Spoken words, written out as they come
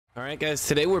All right, guys,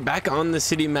 today we're back on the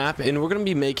city map and we're going to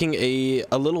be making a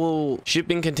little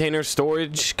shipping container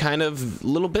storage kind of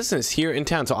little business here in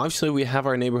town. So obviously we have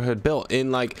our neighborhood built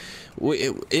and like we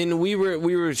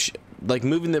were like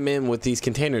moving them in with these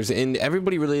containers, and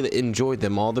everybody really enjoyed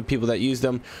them. All the people that used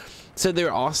them said they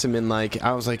were awesome. And like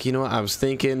I was like, you know what, I was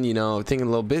thinking a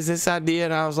little business idea,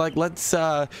 and I was like, let's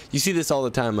you see this all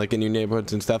the time, like in your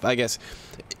neighborhoods and stuff, I guess,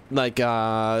 like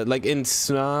in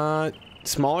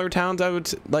smaller towns, I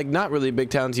would like, not really big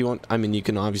towns. You won't, I mean, you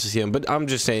can obviously see them, but I'm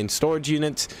just saying storage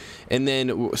units. And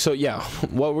then so yeah,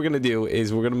 what we're gonna do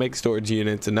is we're gonna make storage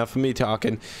units. Enough of me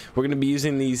talking. We're gonna be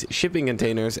using these shipping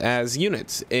containers as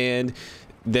units, and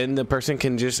then the person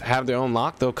can just have their own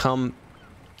lock. They'll come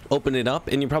open it up,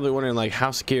 and you're probably wondering like,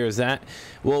 how secure is that?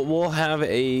 Well, we'll have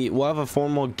a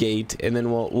formal gate, and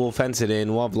then we'll fence it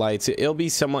in. We'll have lights. It'll be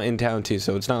somewhat in town too,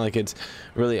 so it's not like it's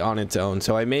really on its own.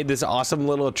 So I made this awesome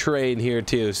little tray in here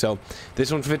too. So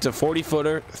this one fits a 40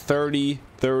 footer, 30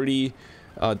 30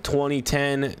 20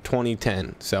 10 20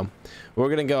 10. So we're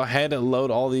gonna go ahead and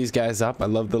load all these guys up. I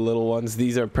love the little ones.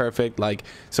 These are perfect. Like,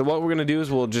 so what we're gonna do is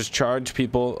we'll just charge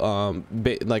people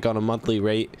like on a monthly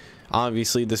rate.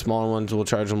 Obviously the smaller ones will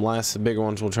charge them less, the bigger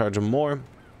ones will charge them more,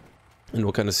 and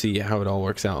we'll kind of see how it all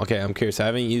works out. Okay, I'm curious. I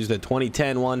haven't used the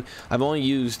 2010 one. I've only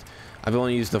used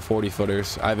the 40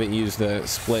 footers. I haven't used the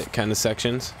split kind of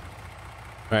sections.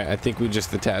 All right, I think we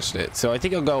just attached it. So I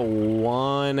think I'll go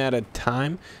one at a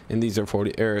time, and these are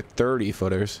 30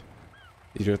 footers.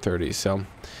 These are 30. So,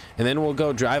 and then we'll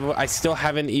go drive. I still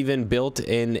haven't even built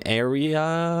an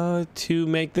area to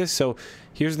make this. So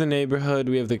here's the neighborhood.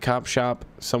 We have the cop shop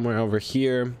somewhere over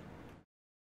here,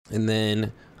 and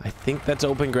then I think that's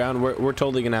open ground. We're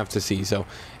totally gonna have to see, so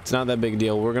it's not that big a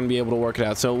deal. We're gonna be able to work it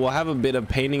out. So we'll have a bit of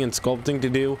painting and sculpting to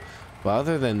do, but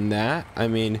other than that, I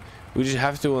mean, we just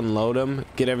have to unload them,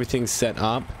 get everything set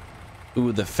up.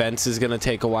 Ooh, the fence is gonna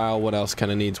take a while. What else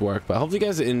kind of needs work? But hopefully you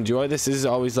guys enjoy this. This is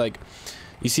always like,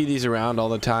 you see these around all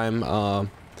the time.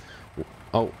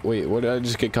 Oh wait, what did I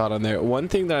just get caught on there? One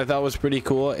thing that I thought was pretty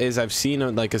cool is I've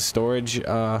seen like a storage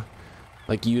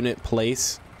like unit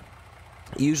place.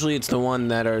 Usually it's the one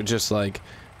that are just like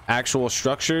actual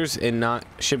structures and not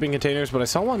shipping containers, but I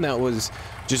saw one that was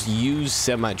just used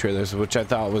semi-trailers, which I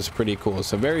thought was pretty cool.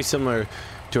 So very similar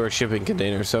to our shipping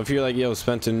containers. So if you're like, yo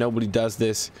Spencer, nobody does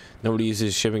this, nobody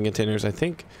uses shipping containers, I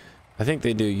think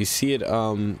they do. You see it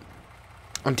on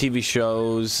TV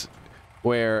shows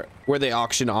where they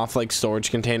auction off like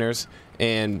storage containers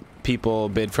and people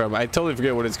bid for them. I totally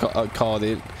forget what it's called.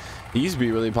 It used to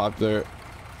be really popular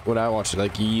when I watched it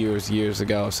like years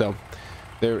ago. So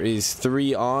there is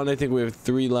 3 on. I think we have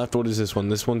 3 left. What is this one?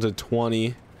 This one's a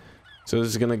 20. So this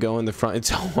is gonna go in the front. It's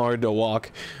so hard to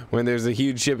walk when there's a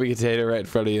huge shipping container right in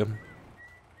front of you.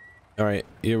 All right,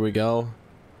 here we go.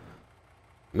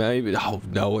 Maybe, oh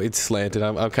no, it's slanted.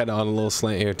 I'm kind of on a little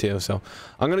slant here too, so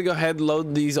I'm gonna go ahead and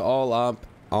load these all up.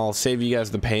 I'll save you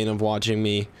guys the pain of watching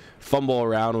me fumble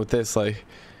around with this like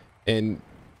and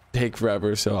take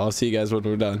forever. So I'll see you guys when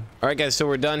we're done. All right guys, so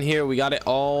we're done here. We got it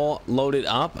all loaded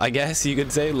up, I guess you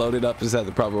could say. Loaded up, is that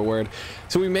the proper word?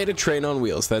 So we made a train on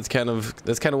wheels. That's kind of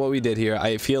what we did here.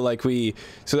 I feel like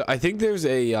so I think there's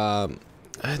a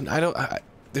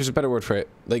there's a better word for it,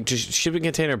 like just shipping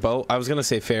container boat. I was gonna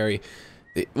say ferry.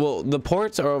 Well, the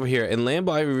ports are over here. And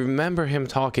Lambo, I remember him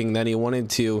talking that he wanted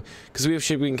to, because we have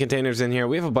shipping containers in here,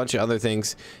 we have a bunch of other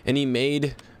things, and he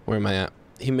made, where am I at,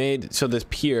 he made, so this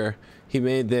pier, he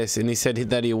made this, and he said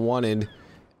that he wanted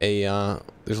a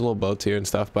there's little boats here and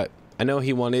stuff, but I know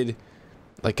he wanted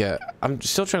like I'm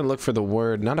still trying to look for the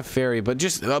word, not a ferry, but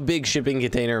just a big shipping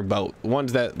container boat,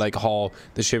 ones that like haul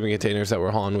the shipping containers that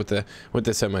we're hauling with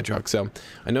the semi truck. So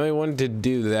I know he wanted to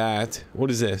do that.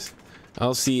 What is this?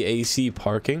 LCAC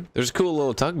parking. There's a cool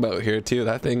little tugboat here too.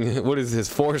 That thing, what is this,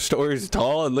 4 stories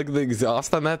tall, and look at the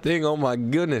exhaust on that thing. Oh my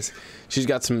goodness, she's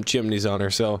got some chimneys on her.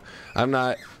 So I'm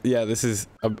not, yeah, this is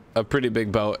a pretty big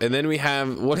boat. And then we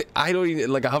have what I don't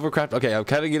even, like a hovercraft. Okay, I'm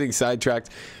kind of getting sidetracked.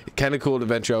 Kind of cool to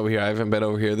venture over here. I haven't been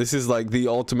over here. This is like the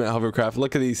ultimate hovercraft.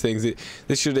 Look at these things.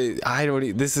 This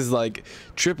is like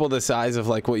triple the size of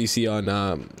like what you see on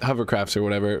hovercrafts or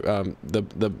whatever.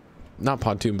 Not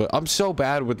pontoon, but I'm so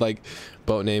bad with like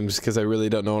boat names because I really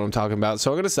don't know what I'm talking about.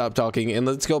 So I'm gonna stop talking and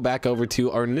let's go back over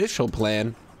to our initial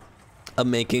plan of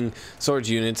making storage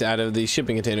units out of the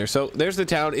shipping container. So there's the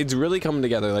town. It's really coming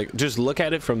together. Like, just look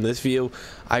at it from this view.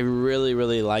 I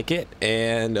really like it.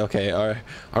 And okay,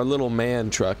 our little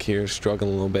man truck here is struggling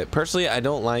a little bit. Personally, I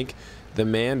don't like the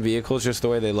man vehicles just the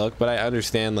way they look, but I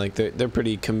understand like they're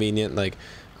pretty convenient, like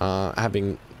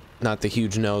having not the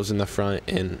huge nose in the front,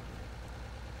 and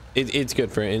it's good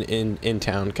for in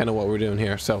town, kind of what we're doing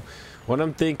here. So what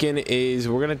I'm thinking is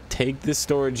we're gonna take this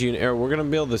storage unit, or we're gonna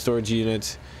build the storage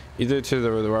units either to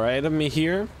the right of me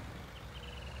here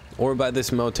or by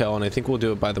this motel, and I think we'll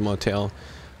do it by the motel.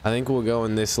 I think we'll go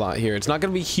in this slot here. It's not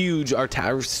gonna be huge. Our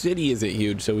tower city isn't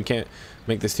huge, so we can't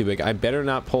make this too big. I better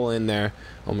not pull in there.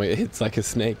 Oh my, it's like a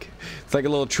snake. It's like a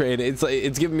little train. It's like,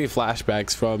 it's giving me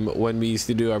flashbacks from when we used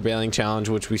to do our baling challenge,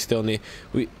 which we still need.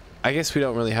 I guess we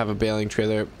don't really have a baling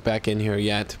trailer back in here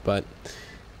yet, but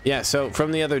yeah. So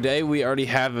from the other day, we already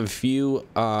have a few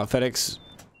FedEx,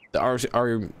 our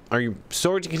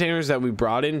storage containers that we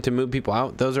brought in to move people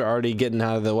out. Those are already getting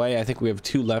out of the way. I think we have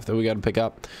 2 left that we got to pick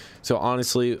up. So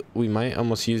honestly, we might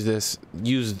almost use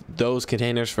those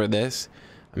containers for this.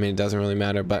 I mean, it doesn't really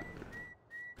matter, but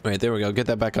all right, there we go. Get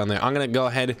that back on there. I'm gonna go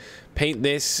ahead, paint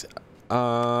this.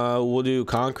 We'll do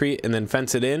concrete and then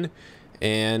fence it in,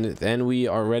 and then we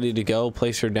are ready to go.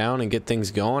 Place her down and get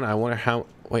things going. I wonder how.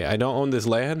 Wait, I don't own this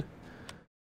land.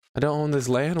 I don't own this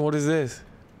land. What is this?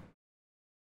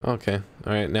 Okay,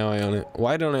 all right, now I own it.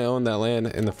 Why don't I own that land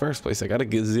in the first place? I got a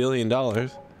gazillion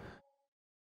dollars.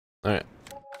 All right.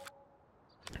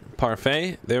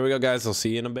 Parfait. There we go, guys. I'll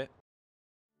see you in a bit.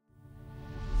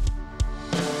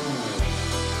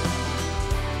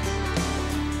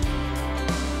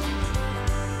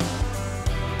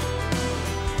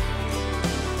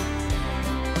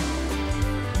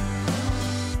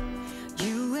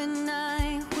 You and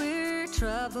I, we're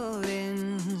trouble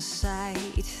in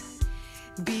sight.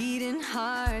 Beating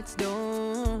hearts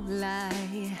don't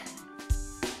lie.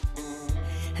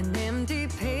 An empty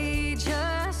page,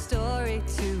 a story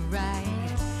to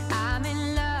write. I'm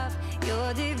in love,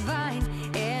 you're divine,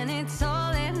 and it's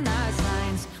all in our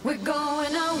signs. We're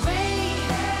going away.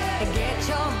 Get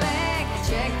your bag,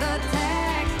 check the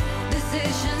tag.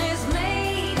 Decision is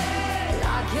made.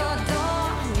 Lock your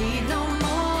door, need no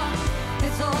more.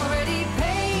 It's already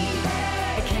paid.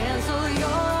 Cancel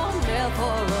your mail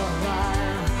for a while.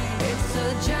 It's a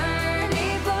journey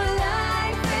for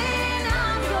life, and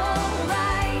I'm your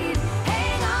ride.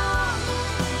 Hang on,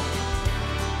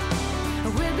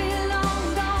 we'll be long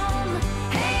gone.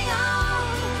 Hang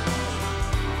on,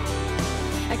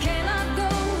 I cannot go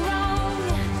wrong.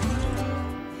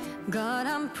 God,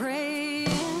 I'm praying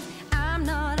I'm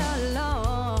not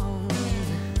alone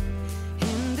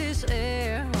in this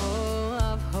air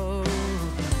of hope.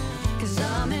 'Cause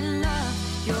I'm in love,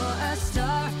 you're a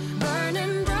star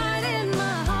burning bright in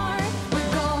my heart.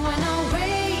 We're going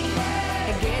away.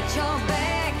 Get your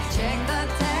bag, check the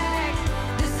tag.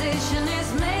 Decision is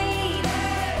made.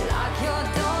 Lock your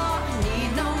door,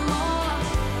 need no more.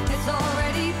 It's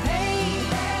already paid.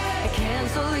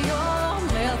 Cancel your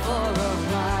mail for a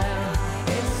while.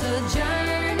 It's a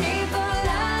journey for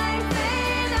life,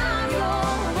 and I'm your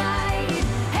ride.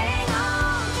 Hang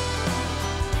on,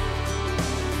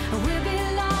 we'll be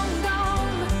long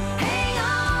gone. Hang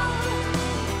on,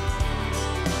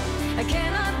 I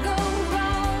cannot go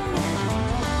wrong.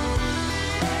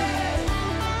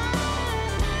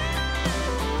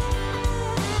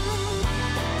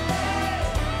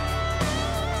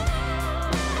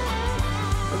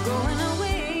 We're going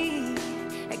away.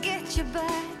 Get your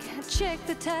back, check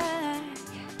the tag.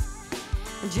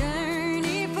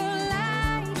 Journey for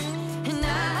life, and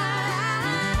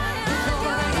it's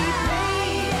already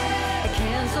paid.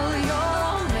 Cancel your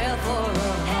mail for a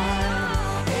while.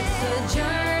 It's a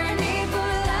journey for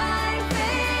life,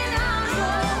 and I'm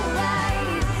your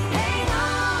ride. Hang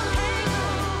on,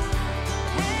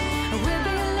 we'll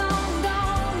be long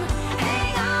gone.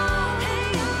 Hang on.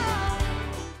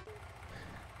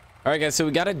 All right, guys. So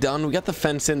we got it done. We got the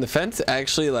fence in. The fence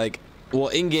actually, like, well,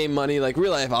 in-game money, like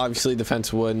real life, obviously the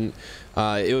fence wouldn't.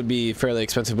 It would be fairly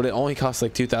expensive, but it only costs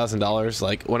like $2,000.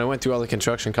 Like when I went through all the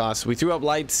construction costs, we threw up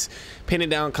lights, painted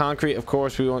down concrete. Of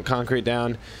course, we want concrete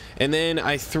down, and then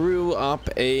I threw up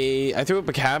a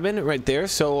cabin right there.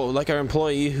 So like our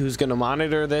employee who's gonna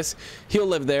monitor this, he'll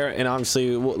live there, and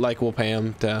obviously we'll pay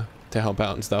him to help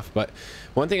out and stuff. But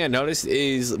one thing I noticed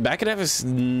is back in back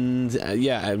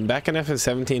in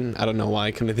FS17, I don't know why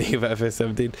I couldn't think of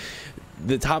FS17.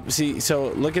 The top, so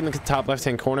look in the top left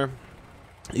hand corner,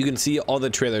 you can see all the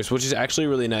trailers, which is actually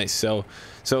really nice. So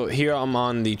here I'm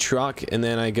on the truck, and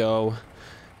then I go,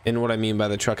 and what I mean by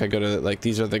the truck, I go to, like,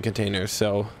 these are the containers.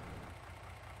 So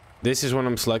this is when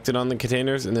I'm selected on the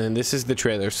containers, and then this is the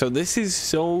trailer. So this is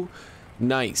so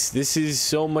nice. This is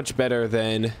so much better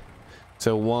than,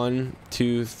 so 1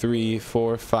 2 3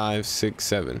 4 5 6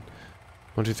 7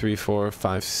 1 2 3 4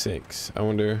 5 6. I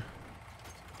wonder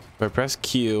if I press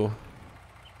Q.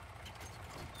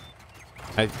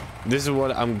 This is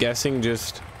what I'm guessing.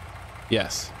 Just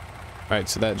yes. All right,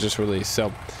 so that just released.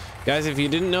 So Guys, if you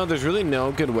didn't know, there's really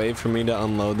no good way for me to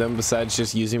unload them besides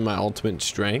just using my ultimate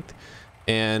strength.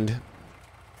 And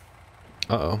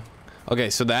okay,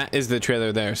 so that is the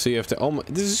trailer there. So you have to, oh my,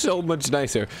 this is so much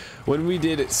nicer. When we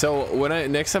did it, so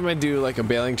when next time I do like a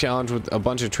baling challenge with a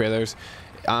bunch of trailers,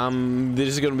 this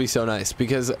is going to be so nice,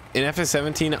 because in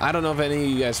FS17, I don't know if any of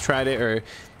you guys tried it or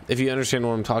if you understand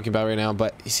what I'm talking about right now,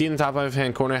 but you see in the top left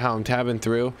hand corner how I'm tabbing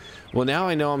through? Well, now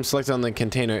I know I'm selected on the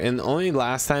container, and only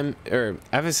last time, or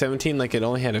FS17, like it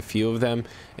only had a few of them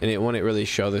and it wouldn't really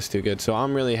show this too good. So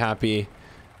I'm really happy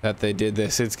that they did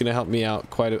this. It's going to help me out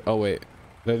quite a, oh wait,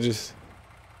 did I just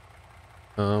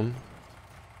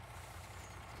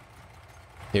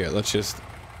here, let's just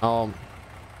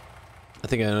I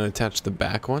think I'm gonna attach the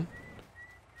back one.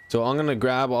 So I'm gonna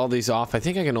grab all these off. I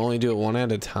think I can only do it one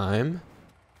at a time,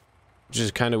 which is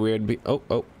kind of weird.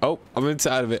 Oh, I'm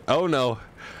inside of it. Oh no,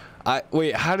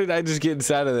 wait, how did I just get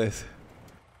inside of this?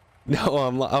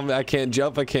 No, I can't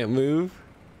jump, I can't move.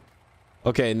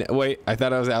 Okay, wait, I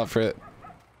thought I was out for it.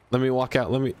 Let me walk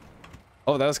out,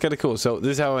 oh, that was kind of cool. So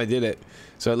this is how I did it.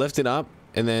 So I lift it up,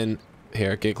 and then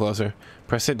here, get closer,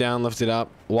 press it down, lift it up,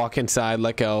 walk inside,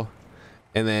 let go,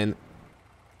 and then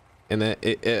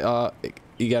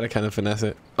you gotta kind of finesse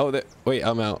it. Oh, wait,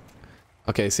 I'm out.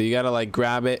 Okay, so you gotta like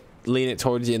grab it, lean it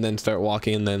towards you, and then start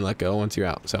walking, and then let go once you're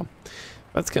out. So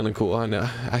that's kind of cool. I know.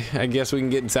 I guess we can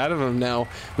get inside of them now.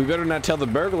 We better not tell the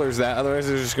burglars that, otherwise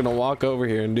they're just gonna walk over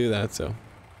here and do that. So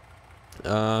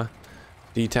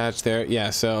detach there. Yeah,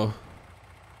 so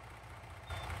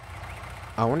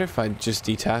I wonder if I just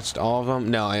detached all of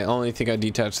them. No, I only think I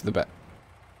detached the back.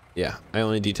 Yeah, I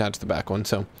only detached the back one.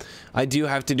 So I do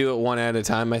have to do it one at a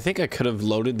time. I think I could have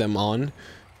loaded them on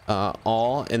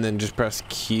all and then just press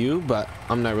Q, but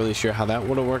I'm not really sure how that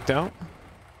would have worked out.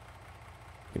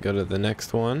 Go to the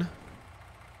next one,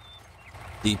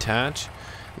 detach,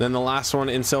 then the last one.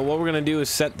 And so what we're gonna do is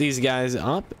set these guys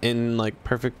up in like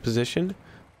perfect position.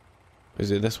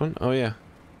 Is it this one? Oh yeah,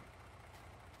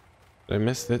 I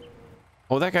missed it.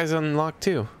 Oh, that guy's unlocked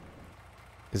too.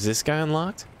 Is this guy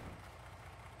unlocked?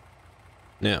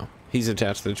 No, he's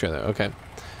attached to the trailer. Okay,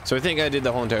 so I think I did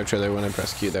the whole entire trailer when I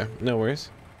pressed Q there. No worries.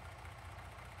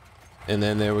 And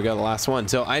then there we go, the last one.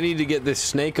 So I need to get this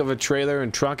snake of a trailer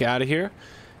and truck out of here.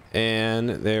 And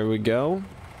there we go.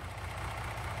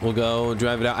 We'll go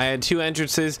drive it out. I had two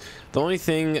entrances. The only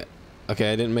thing,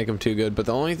 okay, I didn't make them too good, but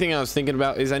the only thing I was thinking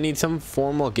about is I need some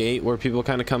formal gate where people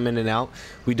kind of come in and out.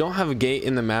 We don't have a gate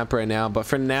in the map right now, but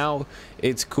for now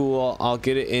it's cool. I'll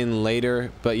get it in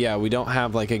later, but yeah, we don't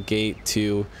have like a gate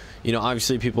to, you know,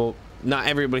 obviously people, not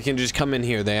everybody can just come in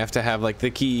here. They have to have like the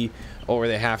key, or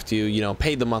they have to, you know,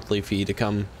 pay the monthly fee to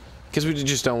come, because we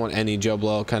just don't want any Joe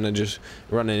Blow kind of just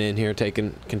running in here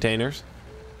taking containers.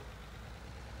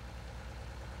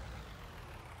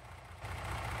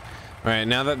 All right,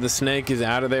 now that the snake is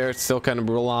out of there, it's still kind of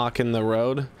blocking the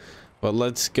road, but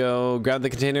let's go grab the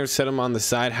containers, set them on the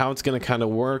side. How it's going to kind of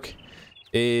work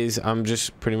is I'm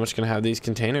just pretty much going to have these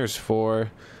containers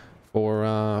for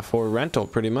rental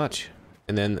pretty much.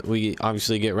 And then we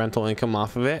obviously get rental income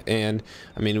off of it. And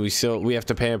I mean, we have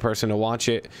to pay a person to watch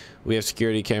it. We have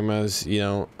security cameras, you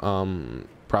know,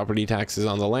 property taxes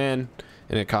on the land,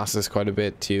 and it costs us quite a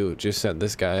bit to just set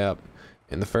this guy up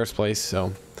in the first place.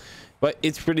 So, but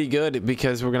it's pretty good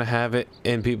because we're gonna have it,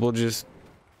 and people just,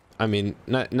 I mean,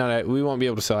 we won't be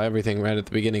able to sell everything right at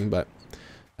the beginning, but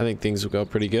I think things will go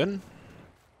pretty good.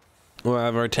 We'll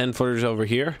have our 10-footers over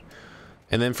here.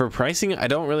 And then for pricing, I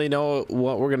don't really know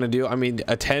what we're going to do. I mean,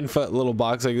 a 10-foot little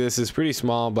box like this is pretty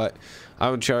small, but I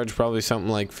would charge probably something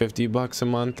like $50 a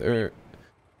month, or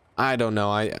I don't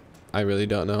know. I really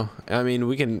don't know. I mean,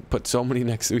 we can put so many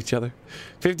next to each other.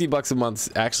 $50 a month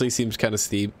actually seems kind of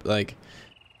steep. Like,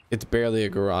 it's barely a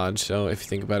garage. So if you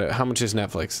think about it, how much is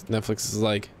Netflix? Netflix is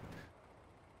like,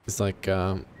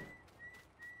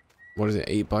 what is it?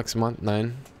 $8 a month?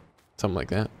 9? Something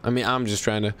like that. I mean, I'm just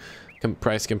trying to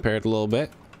price compare it a little bit.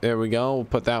 There we go. We'll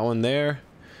put that one there.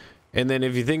 And then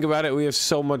if you think about it, we have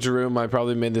so much room. I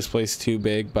probably made this place too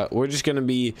big, but we're just going to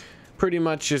be pretty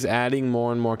much just adding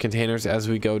more and more containers as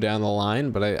we go down the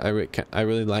line. But I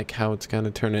really like how it's kind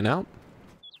of turning out.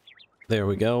 There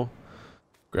we go.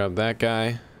 Grab that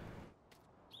guy.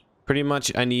 Pretty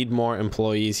much I need more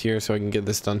employees here so I can get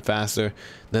this done faster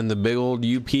than the big old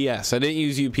UPS. I didn't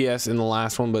use UPS in the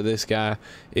last one, but this guy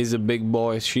is a big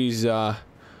boy. She's a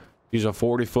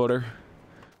 40-footer.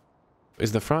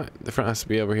 Is the front has to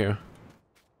be over here.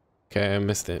 Okay, I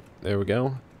missed it. There we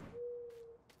go.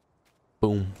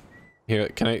 Boom. Here,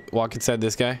 can I walk inside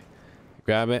this guy?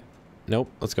 Grab it.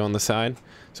 Nope. Let's go on the side.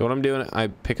 So what I'm doing, I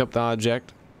pick up the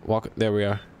object, walk. There we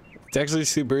are. It's actually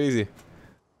super easy.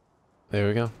 There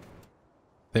we go.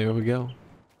 There we go.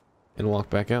 And walk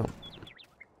back out.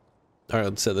 All right,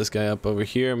 let's set this guy up over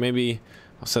here. Maybe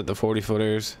I'll set the 40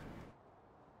 footers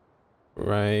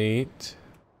right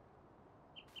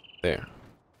there.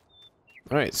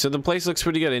 All right, so the place looks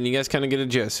pretty good, and you guys kind of get a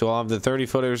gist. So I'll have the 30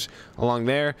 footers along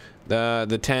there, the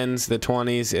 10s, the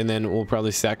 20s, and then we'll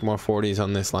probably stack more 40s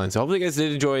on this line. So hopefully you guys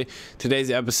did enjoy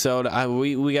today's episode.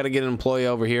 We got to get an employee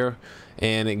over here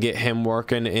and get him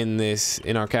working in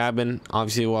our cabin.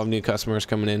 Obviously we'll have new customers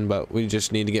coming in, but we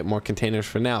just need to get more containers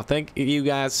for now. Thank you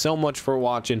guys so much for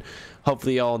watching.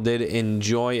 Hopefully y'all did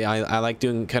enjoy. I like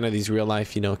doing kind of these real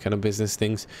life, you know, kind of business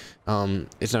things.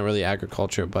 It's not really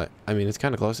agriculture, but I mean, it's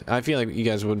kind of close. I feel like you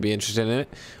guys would be interested in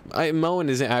it. Mowing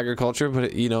isn't agriculture,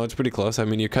 but you know, it's pretty close. I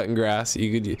mean, you're cutting grass.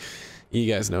 You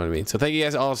guys know what I mean. So thank you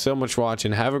guys all so much for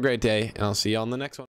watching. Have a great day, and I'll see you on the next one.